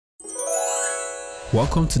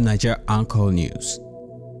Welcome to Niger Anchor News.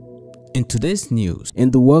 In today's news,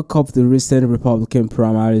 in the wake of the recent Republican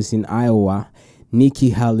primaries in Iowa,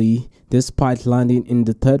 Nikki Haley, despite landing in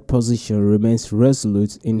the third position, remains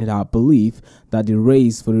resolute in her belief that the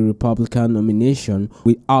race for the Republican nomination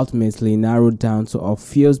will ultimately narrow down to a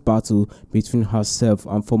fierce battle between herself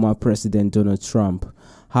and former President Donald Trump.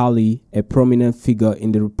 Haley, a prominent figure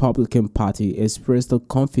in the Republican Party, expressed her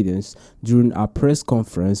confidence during a press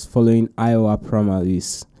conference following Iowa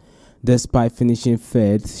primaries. Despite finishing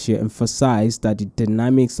third, she emphasized that the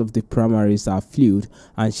dynamics of the primaries are fluid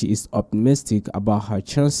and she is optimistic about her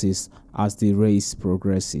chances as the race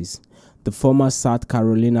progresses. The former South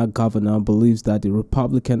Carolina governor believes that the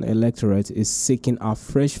Republican electorate is seeking a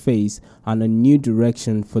fresh face and a new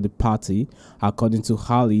direction for the party. According to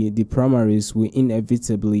Haley, the primaries will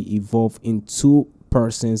inevitably evolve in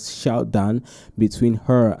two-person showdown between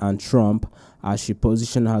her and Trump, as she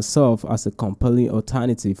positioned herself as a compelling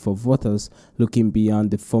alternative for voters looking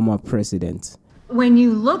beyond the former president. When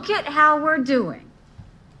you look at how we're doing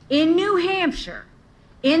in New Hampshire,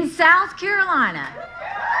 in South Carolina,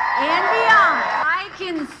 and beyond, I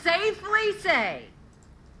can safely say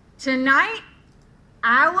tonight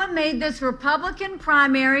Iowa made this Republican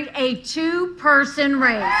primary a two-person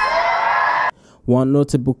race. One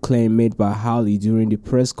notable claim made by Haley during the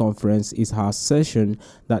press conference is her assertion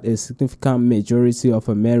that a significant majority of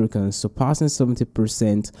Americans, surpassing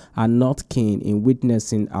 70%, are not keen in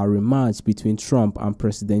witnessing a rematch between Trump and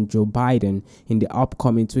President Joe Biden in the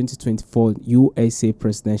upcoming 2024 USA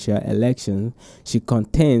presidential election. She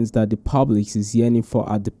contends that the public is yearning for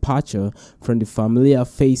a departure from the familiar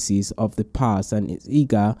faces of the past and is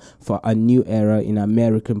eager for a new era in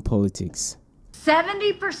American politics.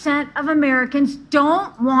 70% of Americans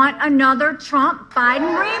don't want another Trump-Biden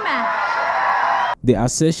rematch. The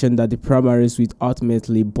assertion that the primaries will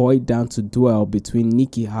ultimately boil down to duel between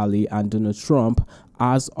Nikki Haley and Donald Trump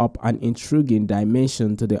adds up an intriguing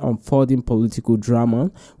dimension to the unfolding political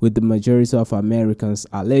drama, with the majority of Americans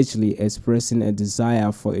allegedly expressing a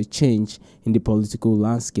desire for a change in the political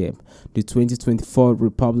landscape. The 2024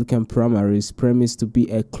 Republican primaries promise to be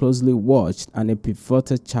a closely watched and a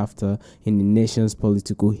pivotal chapter in the nation's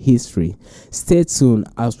political history. Stay tuned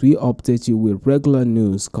as we update you with regular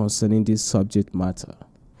news concerning this subject matter.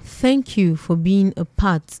 Thank you for being a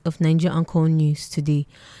part of Niger Anchor News today.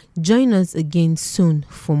 Join us again soon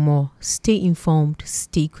for more. Stay informed,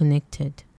 stay connected.